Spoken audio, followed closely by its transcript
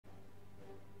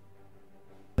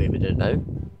started it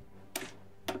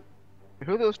now.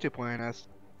 Who are those two pointing us?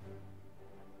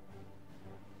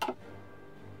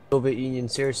 Soviet Union,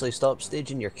 seriously, stop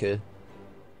staging your coup.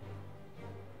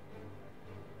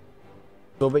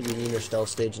 Soviet Union are still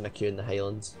staging a coup in the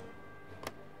Highlands.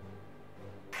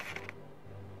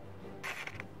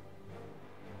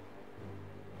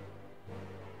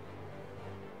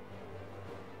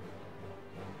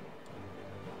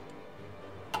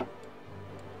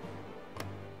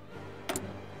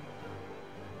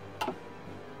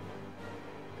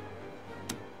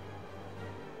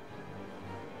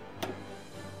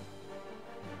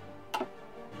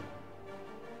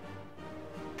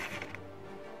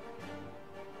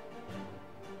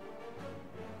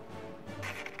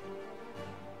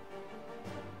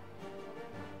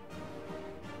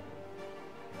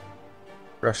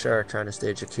 Russia are trying to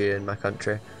stage a coup in my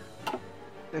country.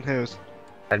 And whose?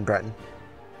 In Britain.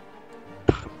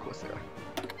 Of course they are.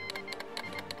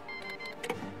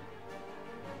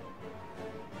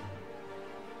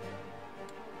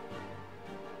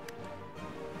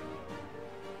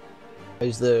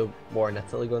 How's the war in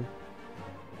Italy going?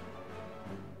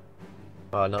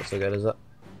 Oh, not so good, is it?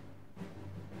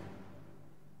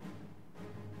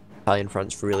 Italian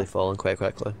front's really falling quite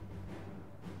quickly.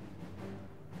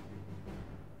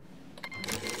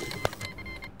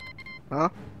 Huh?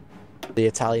 The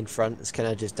Italian front has kind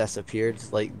of just disappeared,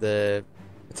 like the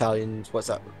Italians, what's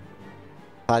that?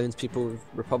 Italians People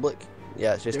Republic?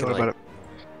 Yeah, it's just Yeah, kind what of about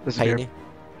like it? Disappear. tiny,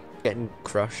 getting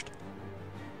crushed.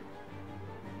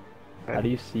 How do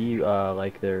you see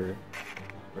like their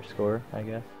score, I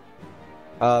guess?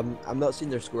 I'm not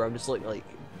seeing their score, I'm just looking like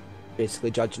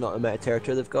basically judging on the amount of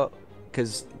territory they've got,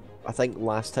 because I think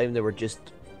last time they were just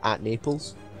at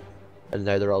Naples, and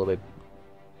now they're all the way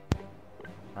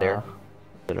there.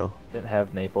 You know. Didn't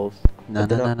have Naples. No, Did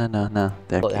they no, no, not? no, no, no.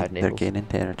 They're, Thought they had they're Naples. gaining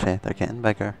territory. They're getting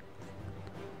bigger.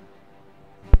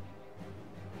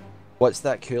 What's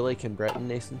that coup like in Britain,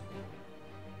 Nathan?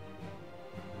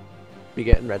 Be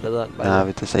getting rid of that by Nah, the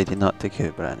we decided not to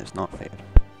coup Britain. It's not fair.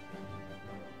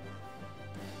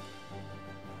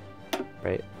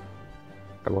 right.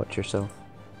 Or watch yourself.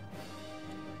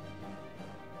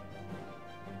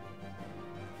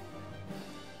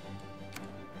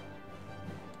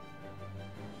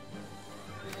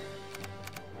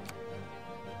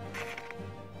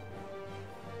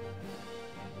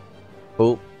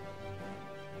 Oh.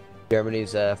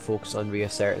 Germany's focus on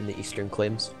reasserting the eastern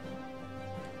claims.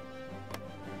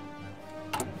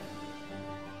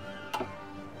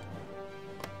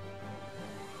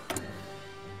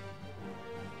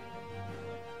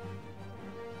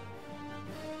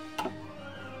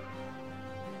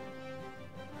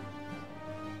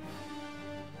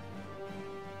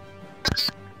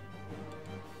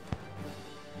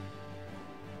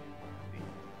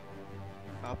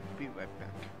 I'll be right back.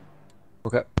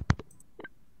 Okay.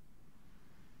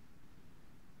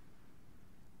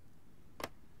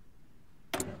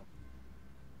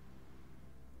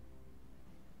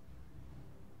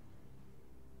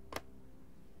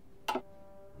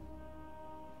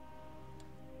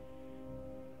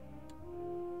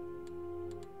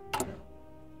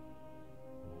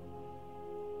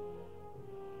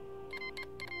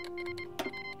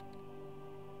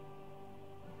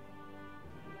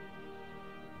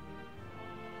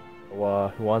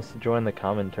 Who wants to join the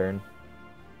common turn?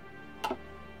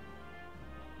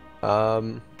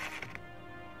 Not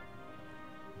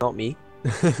me.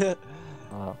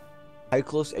 Uh, How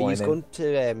close are you Whining. going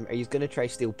to? Are you going to try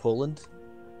steal Poland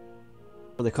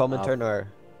for the common turn,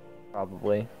 or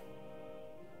Probably.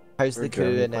 how's We're the coup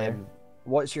Germany in? player.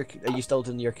 What's your? Are you still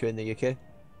doing your coup in the UK?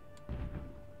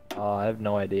 I have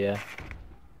no idea.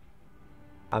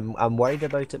 I'm worried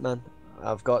about it, man.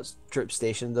 I've got troops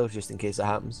stationed though, just in case it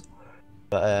happens.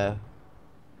 But I'd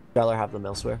rather have them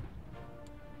elsewhere.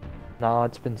 No,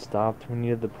 it's been stopped. We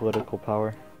needed the political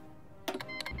power.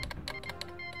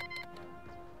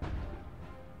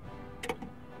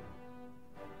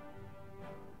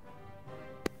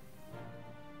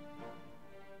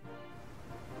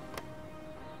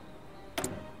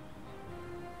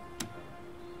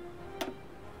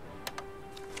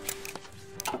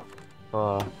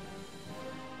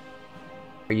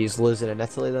 Are you losing in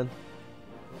Italy then?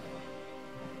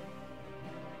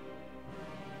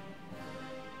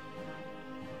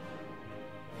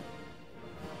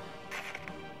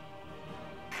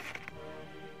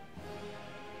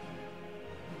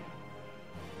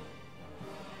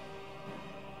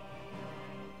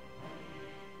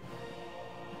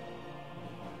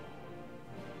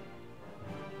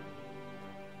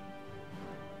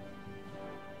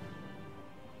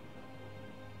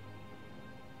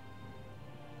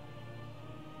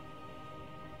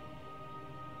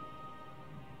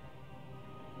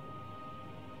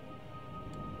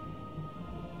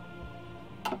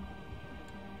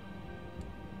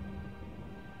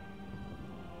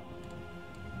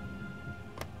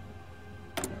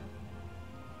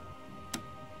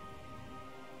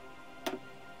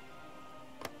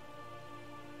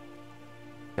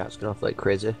 That's going off like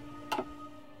crazy.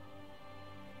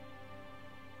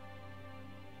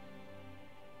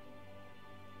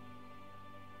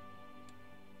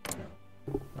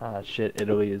 Ah, shit,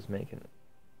 Italy is making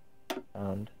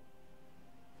sound.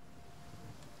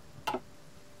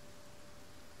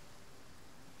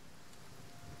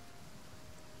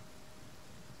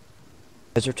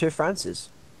 Is there two Frances?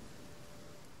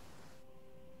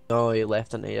 No, he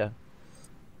left in here.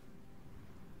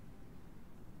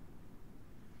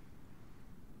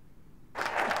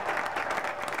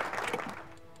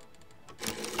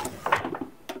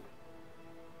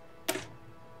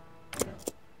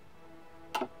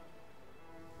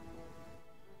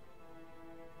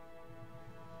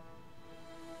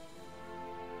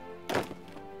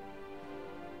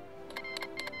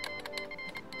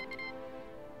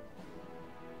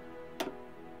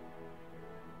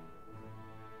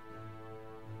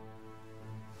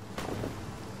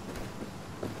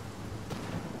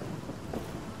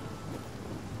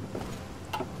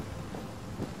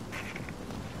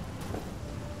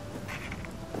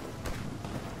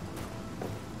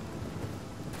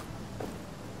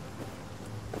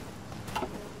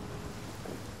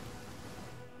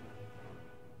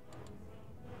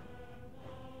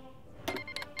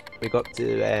 We got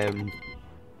to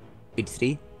speed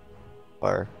 3,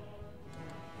 or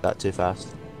is that too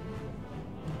fast?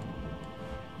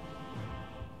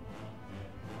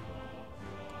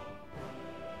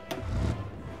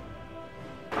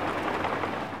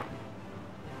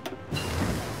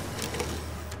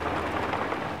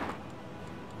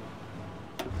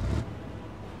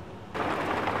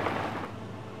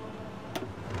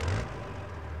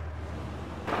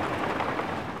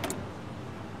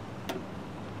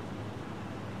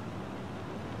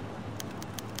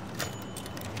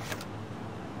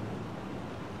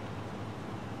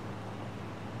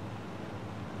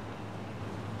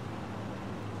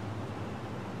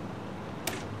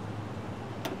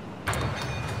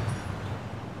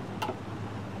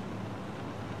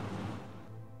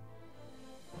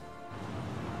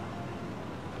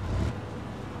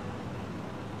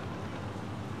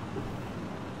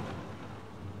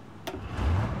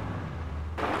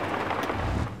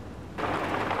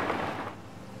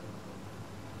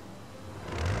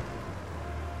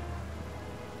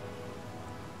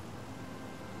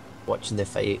 Watching the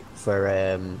fight for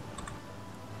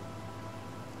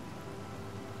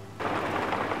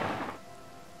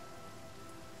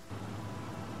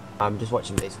I'm just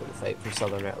watching basically the fight for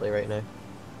Southern Italy right now.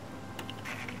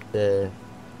 The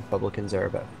Republicans are a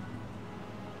bit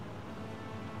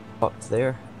fucked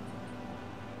there.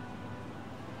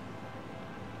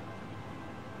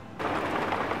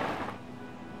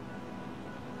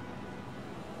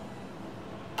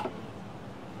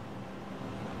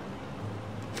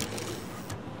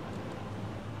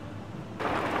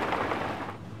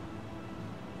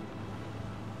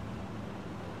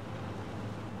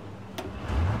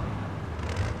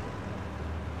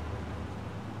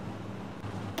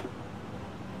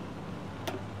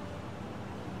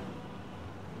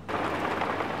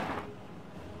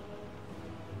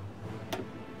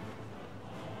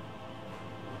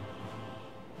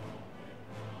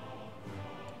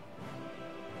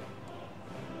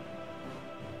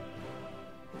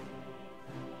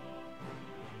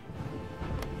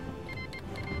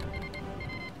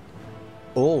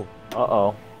 Oh,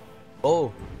 Uh-oh.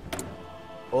 oh,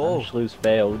 oh. Anschluss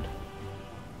failed.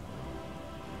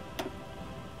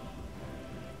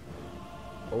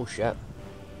 Oh shit.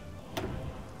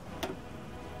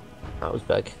 That was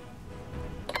big.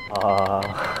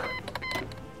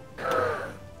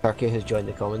 Turkey has joined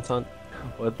the comment hunt.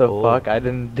 What the Oh. fuck? I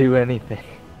didn't do anything.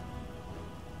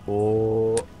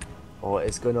 Oh, what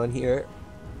is going on here?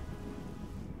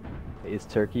 Is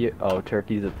Turkey? Oh,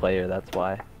 Turkey's a player, that's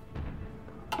why.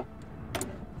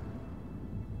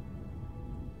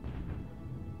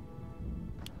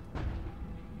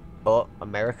 Oh,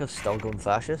 America's still going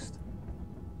fascist?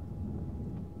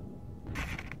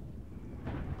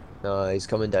 No, he's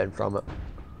coming down from it.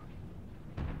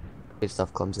 Good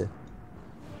stuff, Clumsy.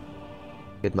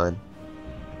 Good man.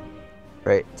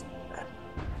 Right.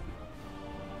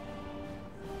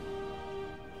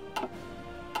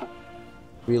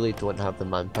 Really don't have the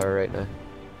manpower right now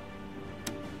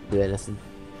to do anything.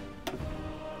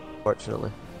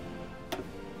 Fortunately.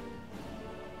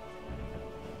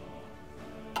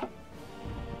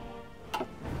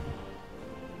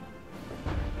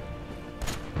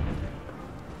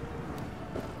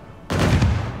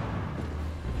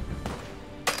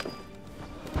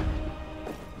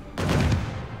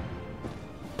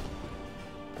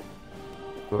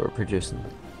 What we're producing.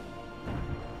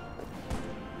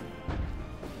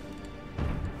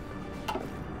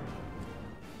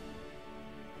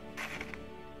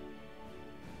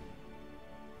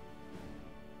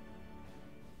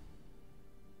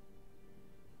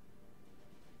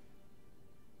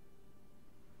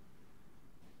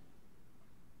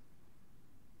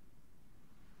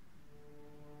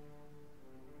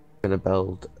 gonna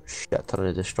build a shit ton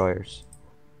of destroyers.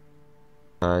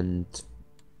 And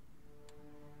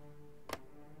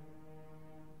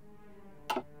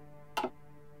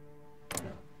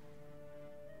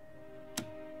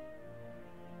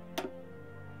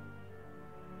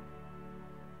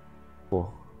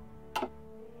oh.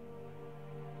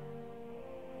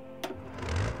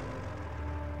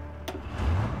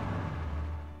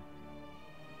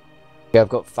 Yeah, I've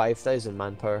got 5,000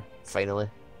 manpower, finally.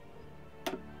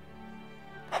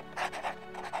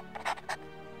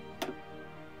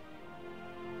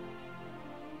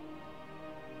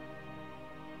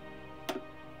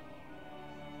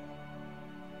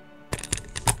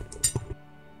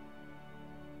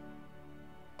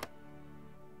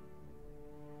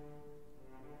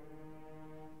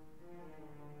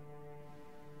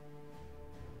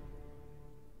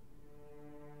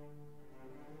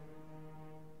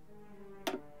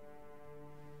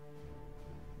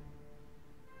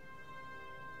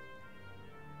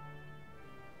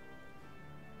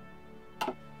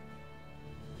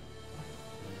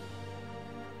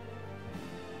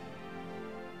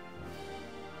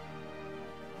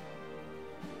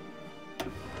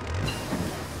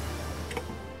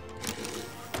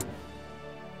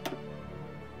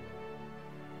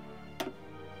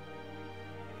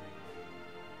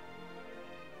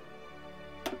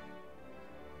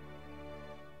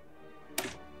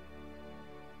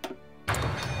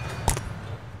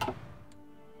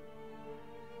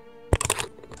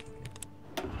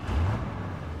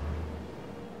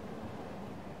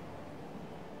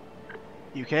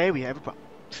 UK, we have a problem.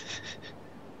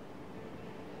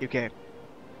 UK,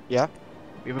 Yeah?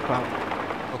 we have a problem.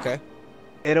 Okay.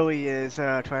 Italy is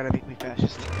trying to make me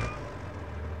fascist.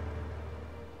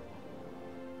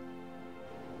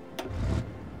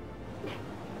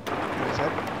 What is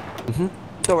that?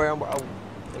 Don't worry, I'll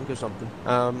think of something.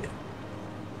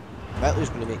 Italy's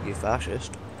gonna make you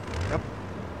fascist. Yep.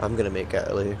 I'm gonna make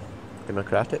Italy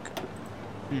democratic.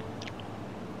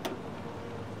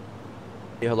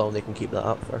 See how long they can keep that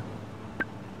up for.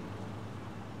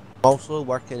 Also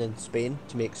working in Spain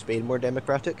to make Spain more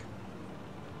democratic.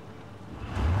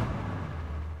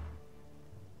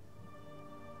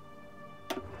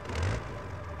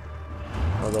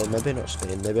 Although maybe not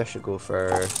Spain, maybe I should go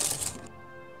for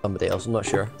somebody else, I'm not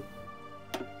sure.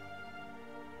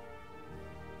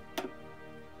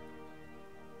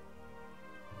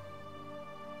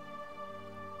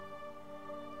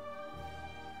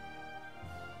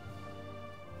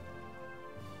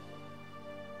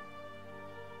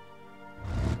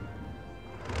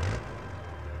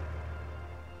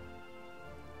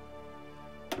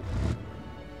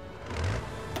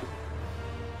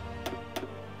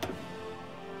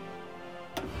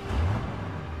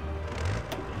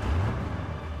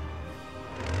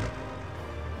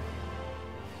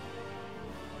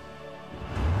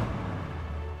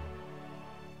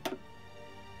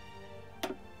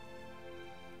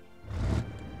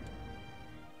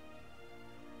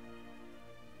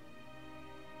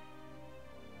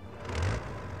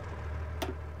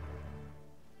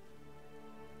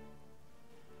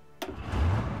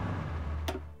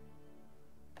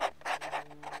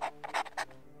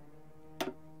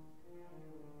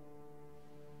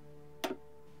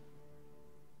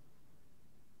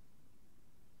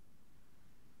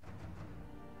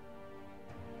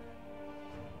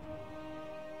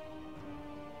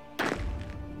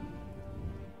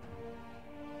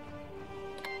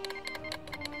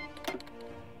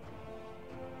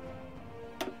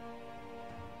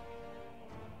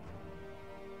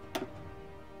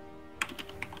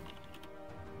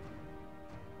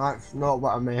 That's not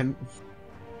what I meant.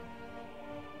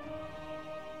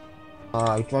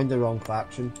 I joined the wrong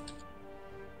faction.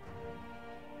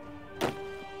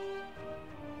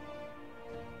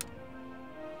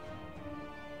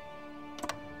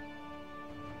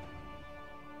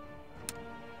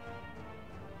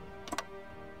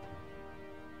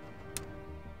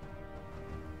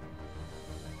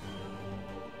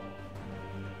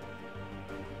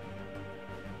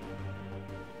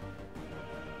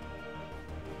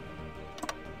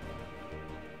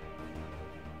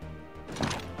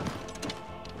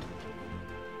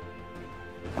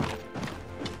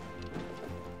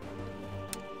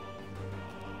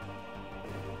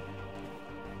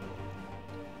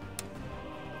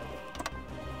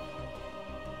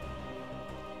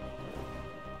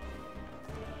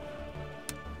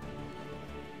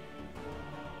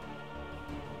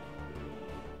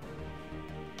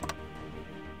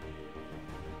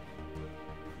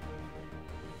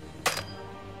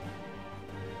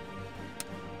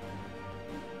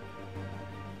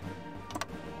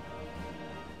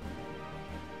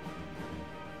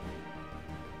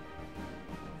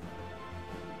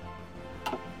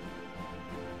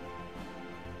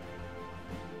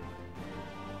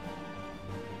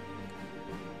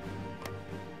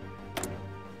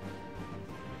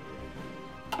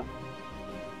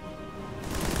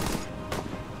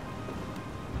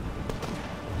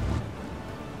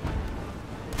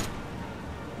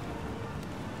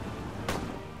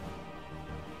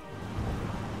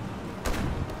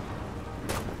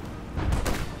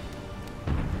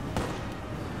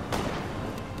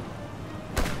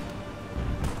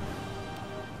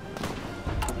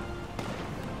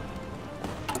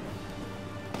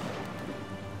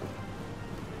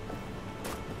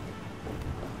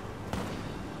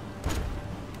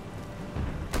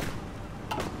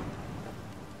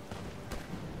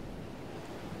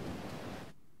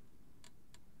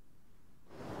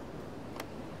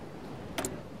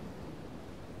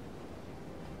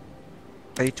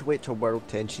 I need to wait till world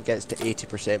tension gets to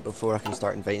 80% before I can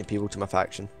start inviting people to my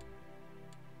faction.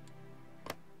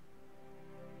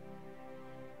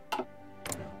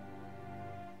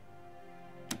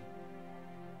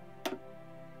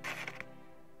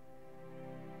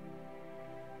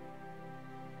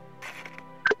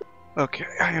 Okay,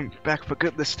 I am back for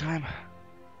good this time.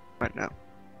 Right now.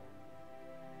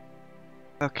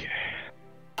 Okay.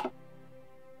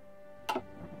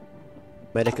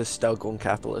 America's still going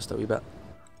capitalist a wee bit.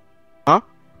 Huh?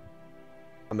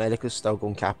 America's still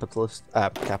going capitalist,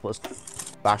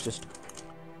 fascist.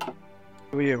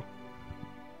 Who are you?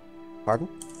 Pardon?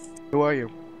 Who are you?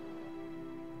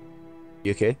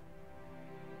 UK?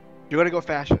 You're gonna go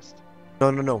fascist.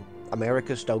 No.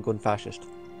 America's still going fascist.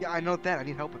 Yeah, I know that. I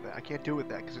need help with that. I can't do with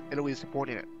that because Italy is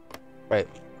supporting it. Right.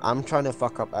 I'm trying to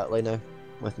fuck up Italy now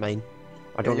with mine.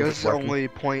 I don't know if Yours it's is working. only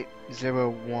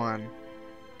 0.01.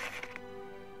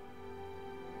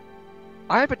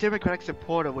 I have a Democratic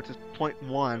supporter which is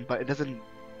 0.1, but it doesn't.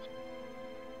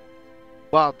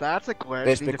 Wow, that's a glitch.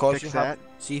 It's Need to because fix you that. have.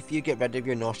 See, if you get rid of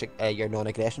your your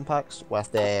non-aggression pacts with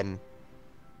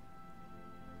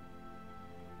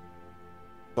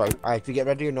sorry, if you get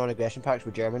rid of your non-aggression pacts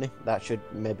with Germany, that should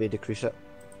maybe decrease it.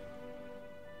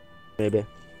 Maybe.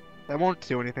 That won't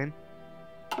do anything.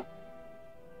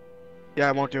 Yeah,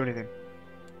 it won't do anything.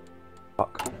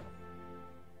 Fuck.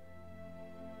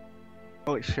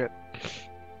 Holy shit.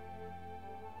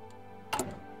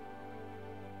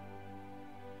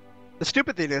 The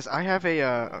stupid thing is, I have a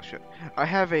oh shit, I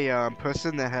have a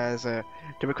person that has a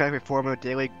Democratic Reformer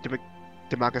daily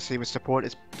democracy with support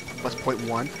is plus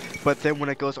 0.1, but then when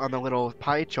it goes on the little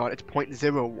pie chart, it's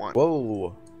 0.01.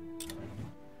 Whoa.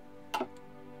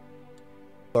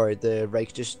 Sorry, the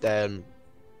Reich just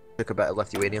took a bit of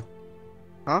Lithuania.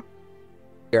 Huh?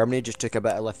 Germany just took a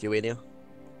bit of Lithuania.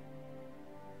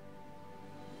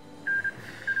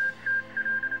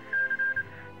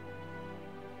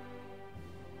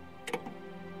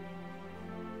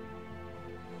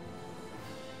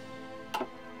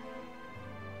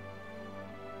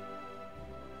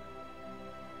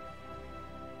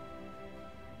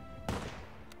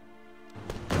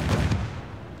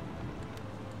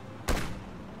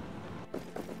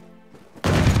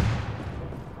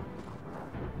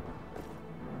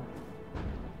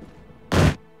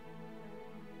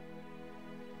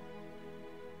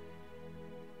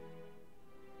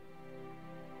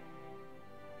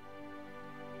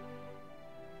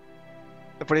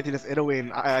 The funny thing is, Italy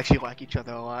and I actually like each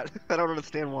other a lot. I don't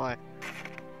understand why.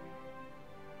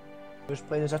 Who's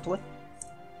playing as Italy?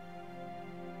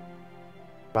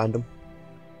 Random.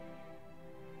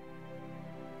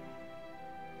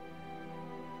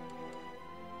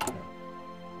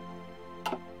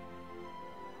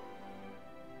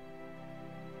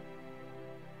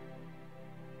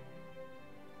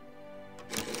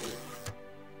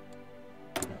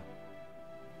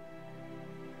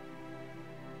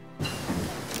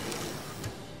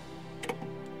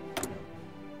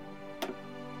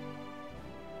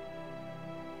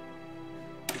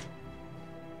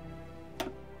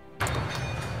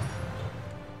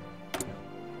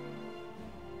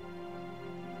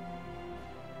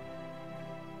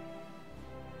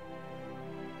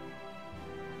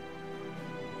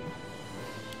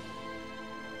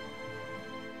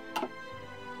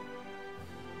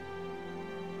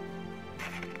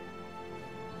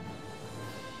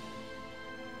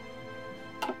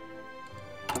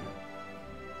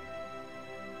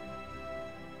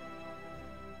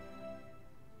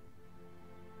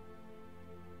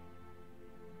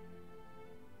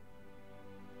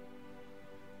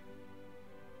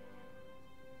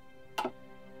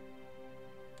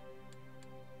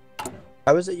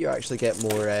 How is it you actually get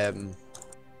more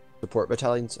support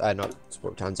battalions? Not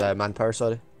support battalions, manpower,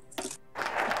 sorry.